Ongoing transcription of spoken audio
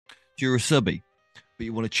you're a subby, but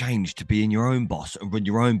you want to change to being your own boss and run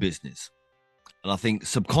your own business. And I think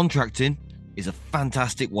subcontracting is a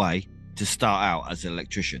fantastic way to start out as an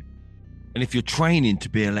electrician. And if you're training to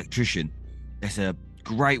be an electrician, that's a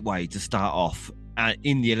great way to start off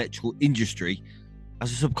in the electrical industry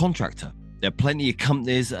as a subcontractor. There are plenty of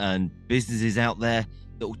companies and businesses out there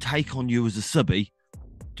that will take on you as a subby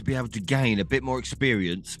to be able to gain a bit more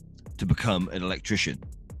experience to become an electrician.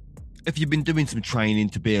 If you've been doing some training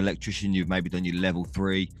to be an electrician, you've maybe done your level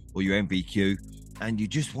 3 or your MVQ, and you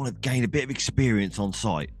just want to gain a bit of experience on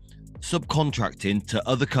site, subcontracting to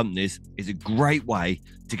other companies is a great way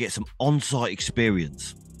to get some on-site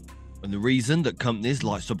experience. And the reason that companies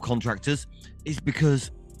like subcontractors is because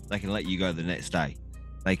they can let you go the next day.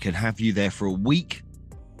 They can have you there for a week,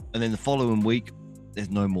 and then the following week, there's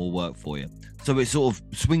no more work for you. So it sort of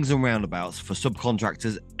swings and roundabouts for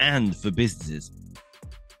subcontractors and for businesses.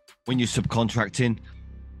 When you're subcontracting,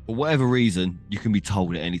 for whatever reason, you can be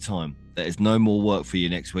told at any time that there's no more work for you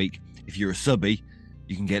next week. If you're a subby,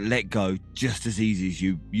 you can get let go just as easy as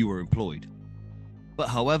you were employed. But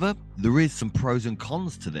however, there is some pros and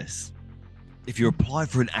cons to this. If you apply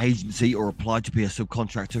for an agency or apply to be a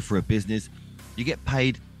subcontractor for a business, you get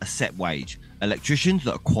paid a set wage. Electricians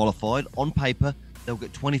that are qualified on paper, they'll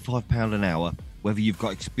get £25 an hour, whether you've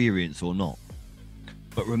got experience or not.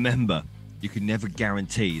 But remember, you can never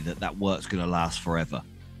guarantee that work's going to last forever.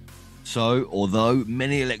 So, although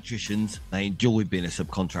many electricians, they enjoy being a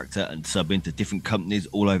subcontractor and subbing to different companies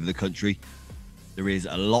all over the country, there is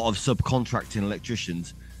a lot of subcontracting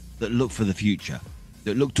electricians that look for the future,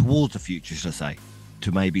 that look towards the future, should I say,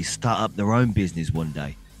 to maybe start up their own business one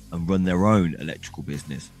day and run their own electrical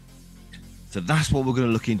business. So that's what we're going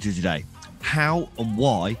to look into today. How and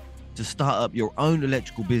why to start up your own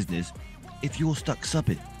electrical business if you're stuck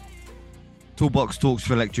subbing. Toolbox Talks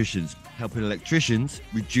for Electricians, helping electricians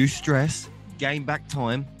reduce stress, gain back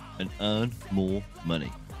time, and earn more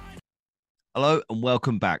money. Hello and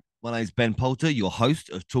welcome back. My name is Ben Poulter, your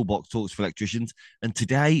host of Toolbox Talks for Electricians, and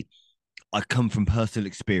today I come from personal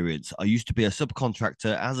experience. I used to be a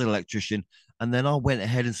subcontractor as an electrician, and then I went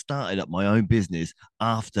ahead and started up my own business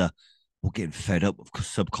after getting fed up with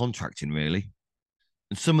subcontracting, really.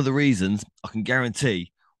 And some of the reasons I can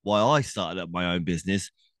guarantee why I started up my own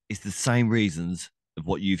business is the same reasons of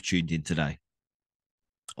what you've tuned in today.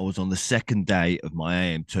 I was on the second day of my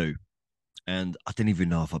AM2, and I didn't even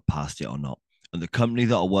know if I passed it or not. And the company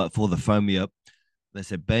that I work for, they phoned me up. They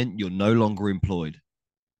said, Ben, you're no longer employed.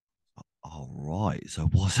 All right. So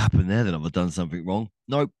what's happened there then? Have I done something wrong?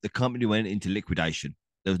 Nope. The company went into liquidation.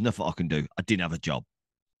 There was nothing I can do. I didn't have a job.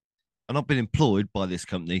 And I've been employed by this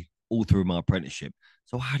company all through my apprenticeship.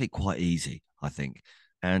 So I had it quite easy, I think.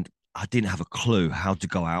 And I didn't have a clue how to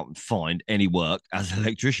go out and find any work as an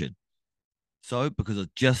electrician. So because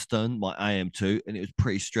I'd just done my AM2 and it was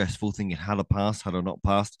pretty stressful thinking, had I passed, had I not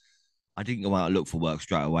passed, I didn't go out and look for work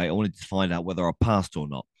straight away. I wanted to find out whether I passed or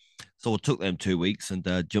not. So I took them 2 weeks and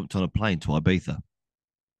jumped on a plane to Ibiza.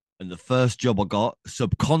 And the first job I got,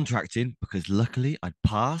 subcontracting, because luckily I'd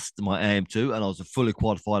passed my AM2 and I was a fully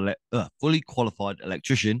qualified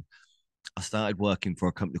electrician. I started working for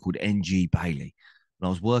a company called NG Bailey, and I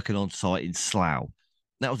was working on site in Slough.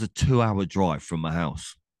 That was a 2-hour drive from my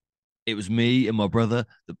house. It was me and my brother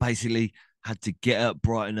that basically had to get up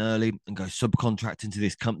bright and early and go subcontracting to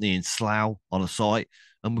this company in Slough on a site.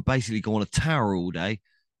 And we basically go on a tower all day,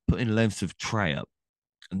 putting lengths of tray up.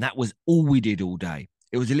 And that was all we did all day.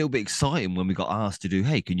 It was a little bit exciting when we got asked to do,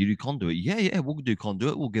 hey, can you do conduit? Yeah, we'll do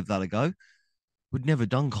conduit. We'll give that a go. We'd never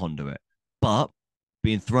done conduit, but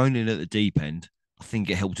being thrown in at the deep end, I think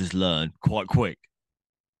it helped us learn quite quick.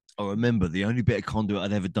 I remember the only bit of conduit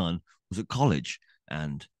I'd ever done was at college,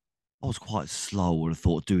 and I was quite slow, I would have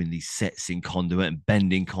thought, doing these sets in conduit and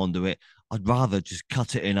bending conduit. I'd rather just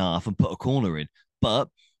cut it in half and put a corner in, but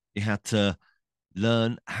you had to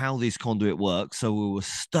learn how this conduit works. So we were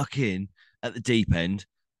stuck in at the deep end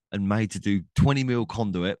and made to do 20 mil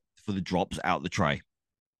conduit for the drops out the tray.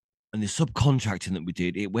 And the subcontracting that we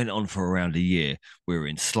did, it went on for around a year. We were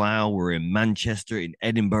in Slough, we were in Manchester, in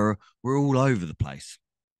Edinburgh. We're all over the place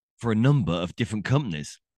for a number of different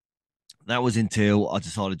companies. That was until I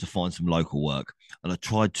decided to find some local work. And I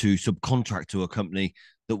tried to subcontract to a company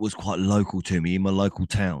that was quite local to me in my local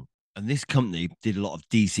town. And this company did a lot of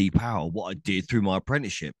DC power, what I did through my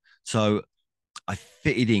apprenticeship. So I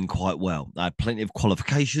fitted in quite well. I had plenty of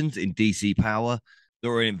qualifications in DC power that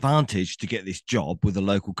were an advantage to get this job with a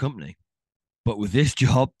local company. But with this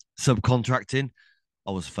job, subcontracting,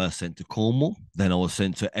 I was first sent to Cornwall, then I was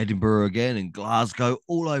sent to Edinburgh again and Glasgow,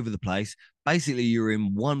 all over the place. Basically, you're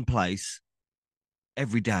in one place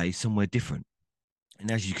every day, somewhere different.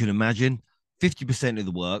 And as you can imagine, 50% of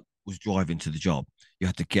the work was driving to the job. You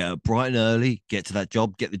had to get up bright and early, get to that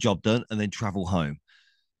job, get the job done, and then travel home.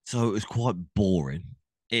 So it was quite boring.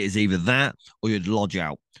 It is either that or you'd lodge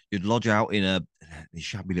out. You'd lodge out in a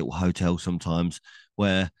shabby little hotel sometimes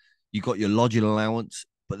where you got your lodging allowance,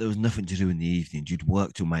 but there was nothing to do in the evenings. You'd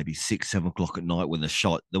work till maybe 6, 7 o'clock at night when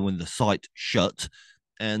the site shut,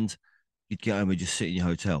 and you'd get home and just sit in your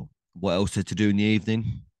hotel. What else to do in the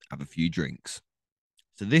evening? Have a few drinks.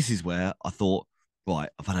 So this is where I thought, right,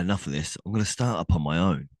 I've had enough of this. I'm going to start up on my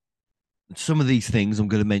own. And some of these things I'm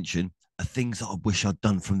going to mention are things that I wish I'd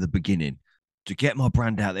done from the beginning to get my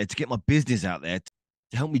brand out there, to get my business out there,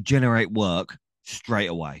 to help me generate work straight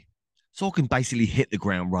away. So I can basically hit the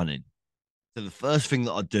ground running. So the first thing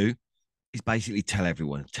that I do is basically tell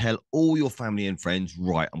everyone, tell all your family and friends,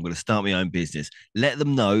 right, I'm going to start my own business. Let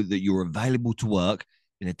them know that you're available to work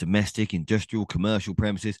in a domestic, industrial, commercial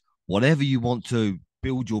premises, whatever you want to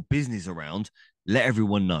build your business around, let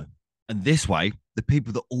everyone know. And this way, the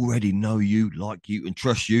people that already know you, like you, and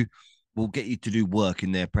trust you will get you to do work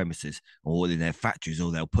in their premises or in their factories,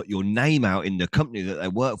 or they'll put your name out in the company that they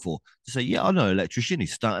work for to say, yeah, I know an electrician.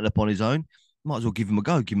 He's starting up on his own. Might as well give him a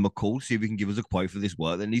go, give him a call, see if he can give us a quote for this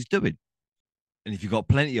work that he's doing. And if you've got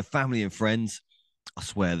plenty of family and friends, I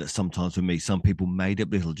swear that sometimes with me, some people made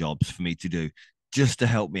up little jobs for me to do just to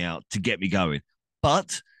help me out, to get me going.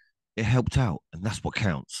 But it helped out, and that's what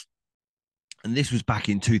counts. And this was back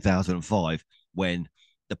in 2005 when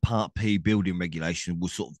the Part P building regulation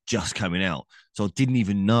was sort of just coming out. So I didn't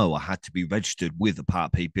even know I had to be registered with the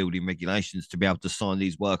Part P building regulations to be able to sign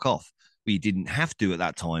these work off. We didn't have to at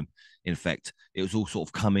that time. In fact, it was all sort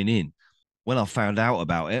of coming in. When I found out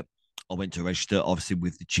about it, I went to register obviously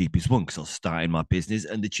with the cheapest one because I was starting my business,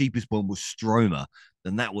 and the cheapest one was Stroma.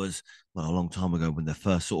 And that was, well, a long time ago when they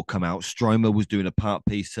first sort of come out. Stroma was doing a Part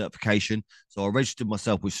P certification. So I registered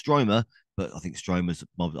myself with Stroma, but I think Stroma's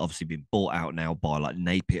obviously been bought out now by like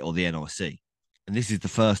Napier or the NIC. And this is the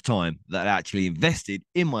first time that I actually invested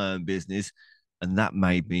in my own business, and that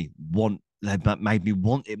made me want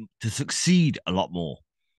it to succeed a lot more.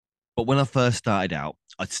 But when I first started out,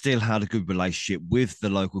 I still had a good relationship with the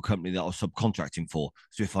local company that I was subcontracting for.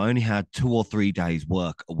 So if I only had 2 or 3 days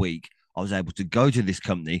work a week, I was able to go to this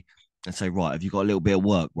company and say, right, have you got a little bit of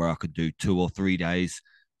work where I could do 2 or 3 days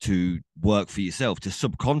to work for yourself, to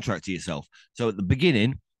subcontract to yourself? So at the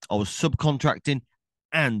beginning, I was subcontracting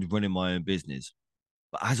and running my own business.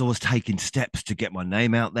 But as I was taking steps to get my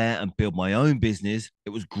name out there and build my own business,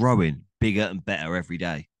 it was growing bigger and better every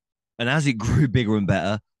day. And as it grew bigger and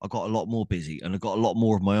better, I got a lot more busy and I got a lot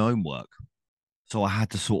more of my own work. So I had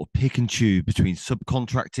to sort of pick and choose between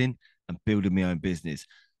subcontracting and building my own business.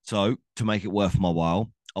 So to make it worth my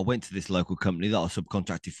while, I went to this local company that I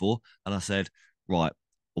subcontracted for and I said, right,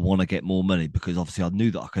 I want to get more money because obviously I knew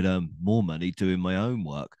that I could earn more money doing my own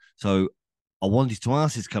work. So I wanted to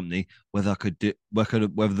ask this company whether I could do,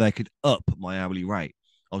 whether they could up my hourly rate.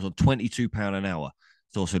 I was on £22 an hour.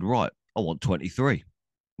 So I said, right, I want 23.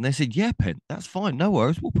 And they said, yeah, Pen, that's fine. No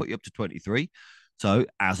worries. We'll put you up to 23. So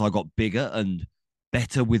as I got bigger and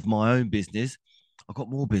better with my own business, I got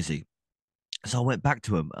more busy. So I went back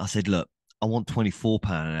to them. I said, look, I want £24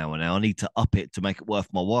 an hour now. I need to up it to make it worth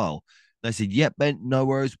my while. They said, yep, Ben, no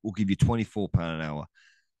worries. We'll give you £24 an hour.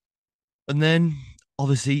 And then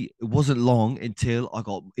obviously it wasn't long until I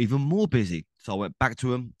got even more busy. So I went back to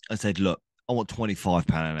them and said, look, I want £25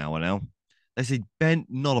 an hour now. They said, Ben,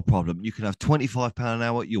 not a problem. You can have £25 an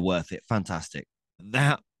hour. You're worth it. Fantastic.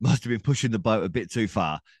 That must have been pushing the boat a bit too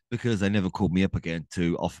far because they never called me up again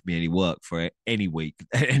to offer me any work for it any week,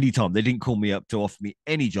 any time. They didn't call me up to offer me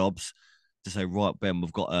any jobs to say, right, Ben,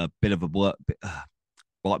 we've got a bit of a work.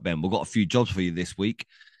 Right, Ben, we've got a few jobs for you this week.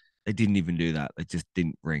 They didn't even do that. They just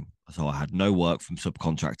didn't ring. So I had no work from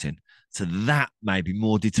subcontracting. So that made me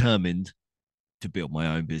more determined to build my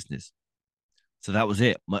own business. So that was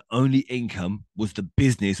it. My only income was the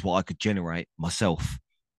business what I could generate myself.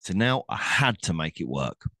 So now I had to make it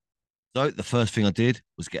work. So the first thing I did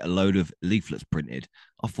was get a load of leaflets printed.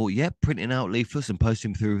 I thought, yeah, printing out leaflets and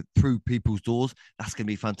posting through people's doors, that's going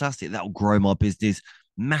to be fantastic. That'll grow my business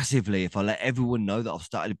massively if I let everyone know that I've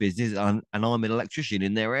started a business and I'm an electrician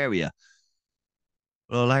in their area.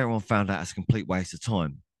 Well, later on, found out it's a complete waste of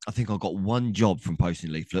time. I think I got one job from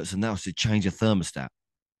posting leaflets, and that was to change a thermostat.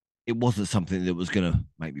 It wasn't something that was going to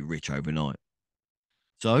make me rich overnight.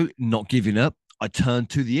 So, not giving up, I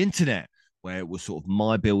turned to the internet where it was sort of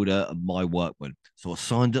my builder and my workman. So, I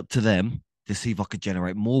signed up to them to see if I could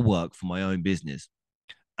generate more work for my own business.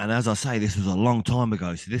 And as I say, this was a long time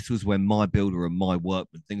ago. So, this was when my builder and my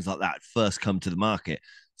workman, things like that, first come to the market.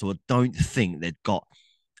 So, I don't think they'd got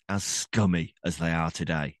as scummy as they are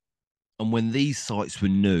today. And when these sites were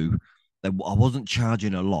new, I wasn't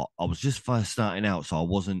charging a lot. I was just first starting out, so I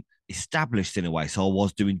wasn't established in a way. So I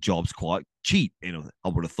was doing jobs quite cheap, I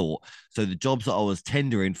would have thought. So the jobs that I was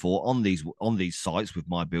tendering for on these sites with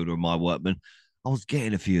my builder and my workman, I was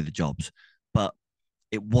getting a few of the jobs, but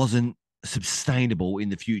it wasn't sustainable in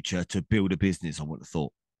the future to build a business, I would have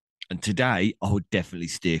thought. And today, I would definitely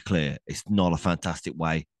steer clear. It's not a fantastic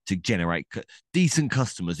way to generate decent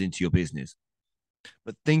customers into your business.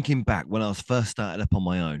 But thinking back when I was first started up on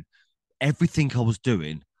my own, everything I was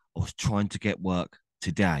doing, I was trying to get work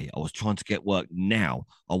today. I was trying to get work now.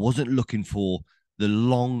 I wasn't looking for the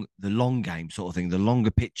long game sort of thing, the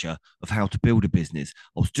longer picture of how to build a business.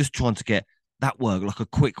 I was just trying to get that work like a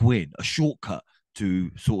quick win, a shortcut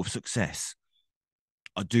to sort of success.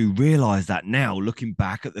 I do realize that now, looking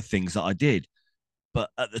back at the things that I did. But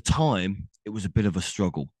at the time, it was a bit of a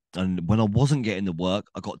struggle. And when I wasn't getting the work,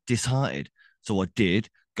 I got disheartened. So I did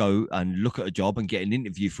go and look at a job and get an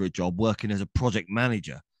interview for a job working as a project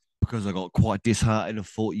manager because I got quite disheartened and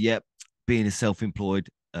thought, yep, being a self employed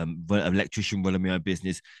electrician running my own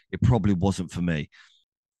business, it probably wasn't for me.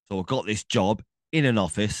 So I got this job in an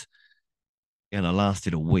office and I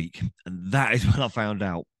lasted a week. And that is when I found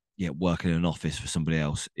out, yeah, working in an office for somebody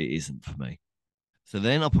else, it isn't for me. So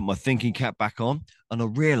then I put my thinking cap back on and I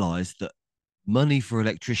realized that money for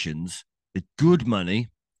electricians, the good money,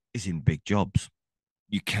 is in big jobs.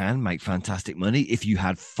 You can make fantastic money if you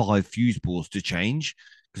had 5 fuse boards to change,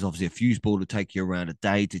 because obviously a fuse board would take you around a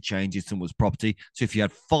day to change in someone's property. So if you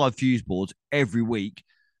had 5 fuse boards every week,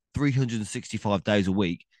 365 days a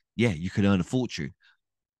week, yeah, you could earn a fortune.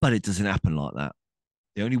 But it doesn't happen like that.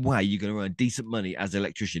 The only way you're going to earn decent money as an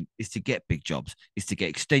electrician is to get big jobs, is to get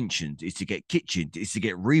extensions, is to get kitchens, is to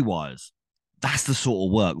get rewires. That's the sort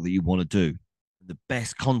of work that you want to do. The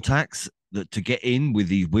best contacts that to get in with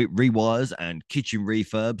these rewires and kitchen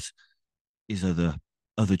refurbs is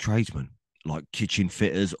other tradesmen like kitchen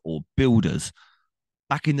fitters or builders.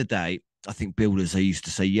 Back in the day, I think builders, they used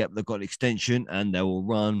to say, yep, they've got an extension and they will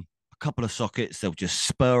run a couple of sockets. They'll just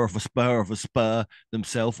spur off a spur off a spur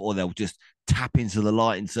themselves, or they'll just tap into the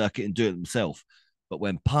lighting circuit and do it themselves. But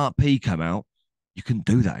when Part P come out, you couldn't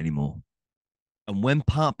do that anymore. And when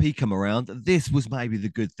Part P come around, this was maybe the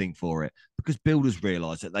good thing for it because builders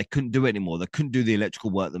realized that they couldn't do it anymore. They couldn't do the electrical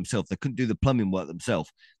work themselves. They couldn't do the plumbing work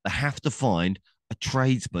themselves. They have to find a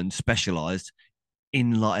tradesman specialized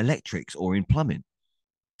in like electrics or in plumbing.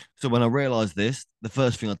 So when I realized this, the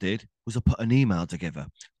first thing I did was I put an email together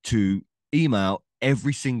to email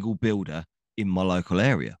every single builder in my local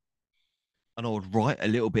area. And I would write a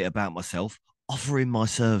little bit about myself, offering my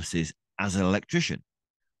services as an electrician.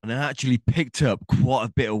 And I actually picked up quite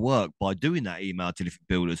a bit of work by doing that email to different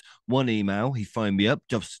builders. One email, he phoned me up.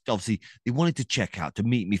 Just obviously, they wanted to check out to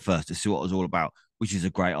meet me first to see what I was all about, which is a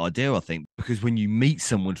great idea, I think, because when you meet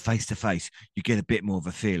someone face to face, you get a bit more of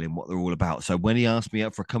a feeling what they're all about. So when he asked me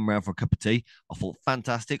out for a come round for a cup of tea, I thought,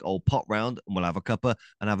 fantastic, I'll pop round and we'll have a cuppa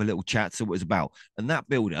and have a little chat, see what it's about. And that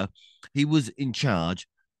builder, he was in charge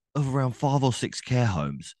of around 5 or 6 care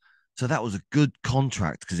homes. So that was a good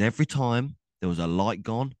contract because every time there was a light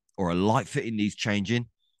gone or a light fitting needs changing,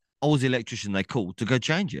 I was the electrician they called to go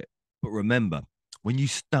change it. But remember, when you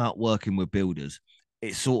start working with builders,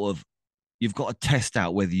 it's sort of you've got to test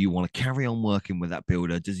out whether you want to carry on working with that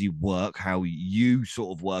builder. Does he work how you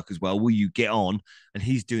sort of work as well? Will you get on? And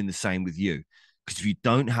he's doing the same with you. Because if you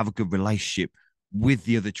don't have a good relationship with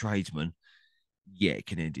the other tradesman, yeah, it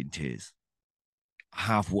can end in tears. I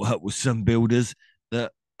have worked with some builders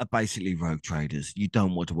that are basically rogue traders. You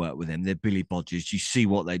don't want to work with them. They're Billy Bodgers. You see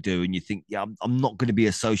what they do and you think, yeah, I'm not going to be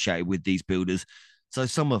associated with these builders. So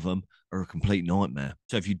some of them are a complete nightmare.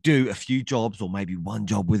 So if you do a few jobs or maybe one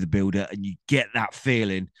job with a builder and you get that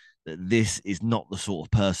feeling that this is not the sort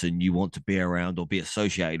of person you want to be around or be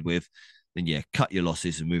associated with, then yeah, cut your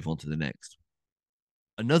losses and move on to the next.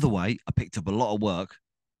 Another way I picked up a lot of work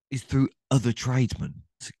is through other tradesmen,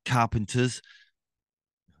 so carpenters,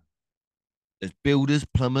 there's builders,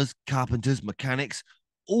 plumbers, carpenters, mechanics,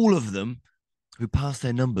 all of them who pass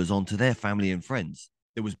their numbers on to their family and friends.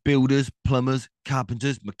 There was builders, plumbers,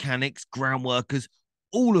 carpenters, mechanics, ground workers,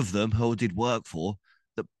 all of them who I did work for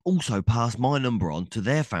that also passed my number on to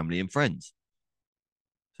their family and friends.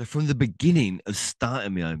 So from the beginning of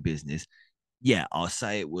starting my own business, yeah, I'll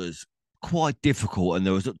say it was quite difficult. And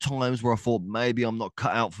there was times where I thought maybe I'm not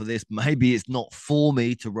cut out for this. Maybe it's not for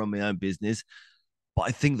me to run my own business. But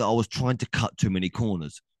I think that I was trying to cut too many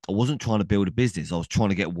corners. I wasn't trying to build a business. I was trying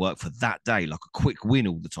to get work for that day, like a quick win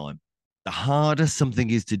all the time. The harder something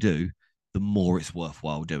is to do, the more it's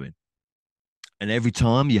worthwhile doing. And every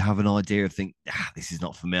time you have an idea of this is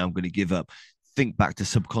not for me, I'm going to give up. Think back to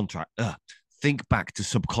subcontract. Think back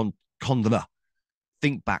to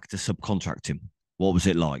think back to subcontracting. What was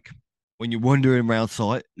it like? When you're wandering around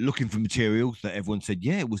site looking for materials that everyone said,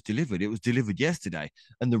 yeah, it was delivered. It was delivered yesterday.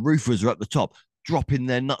 And the roofers are up the top, dropping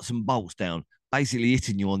their nuts and bolts down, basically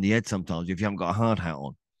hitting you on the head sometimes if you haven't got a hard hat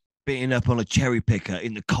on, beating up on a cherry picker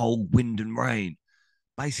in the cold wind and rain,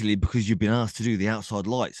 basically because you've been asked to do the outside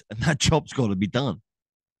lights and that job's got to be done.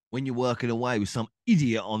 When you're working away with some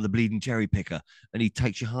idiot on the bleeding cherry picker and he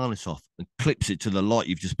takes your harness off and clips it to the light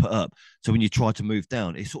you've just put up. So when you try to move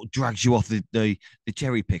down, it sort of drags you off the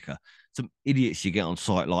cherry picker. Some idiots you get on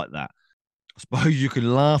site like that. I suppose you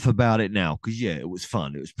can laugh about it now because, yeah, it was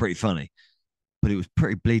fun. It was pretty funny, but it was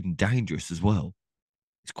pretty bleeding dangerous as well.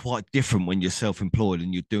 It's quite different when you're self employed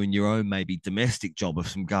and you're doing your own, maybe domestic job of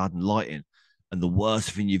some garden lighting. And the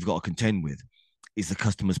worst thing you've got to contend with is the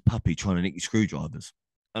customer's puppy trying to nick your screwdrivers.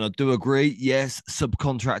 And I do agree, yes,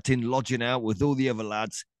 subcontracting, lodging out with all the other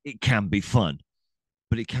lads, it can be fun,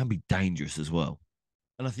 but it can be dangerous as well.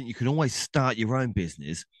 And I think you can always start your own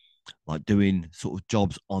business, like doing sort of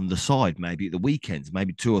jobs on the side, maybe at the weekends,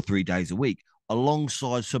 maybe 2 or 3 days a week,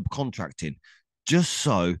 alongside subcontracting, just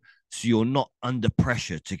so you're not under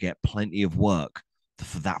pressure to get plenty of work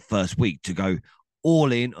for that first week to go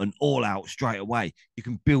all in and all out straight away. You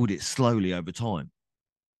can build it slowly over time.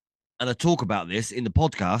 And I talk about this in the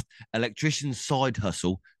podcast, Electrician's Side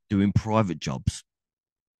Hustle Doing Private Jobs.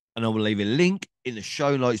 And I will leave a link in the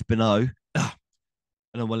show notes below. And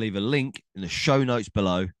I will leave a link in the show notes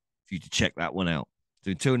below for you to check that one out. So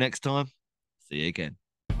until next time, see you again.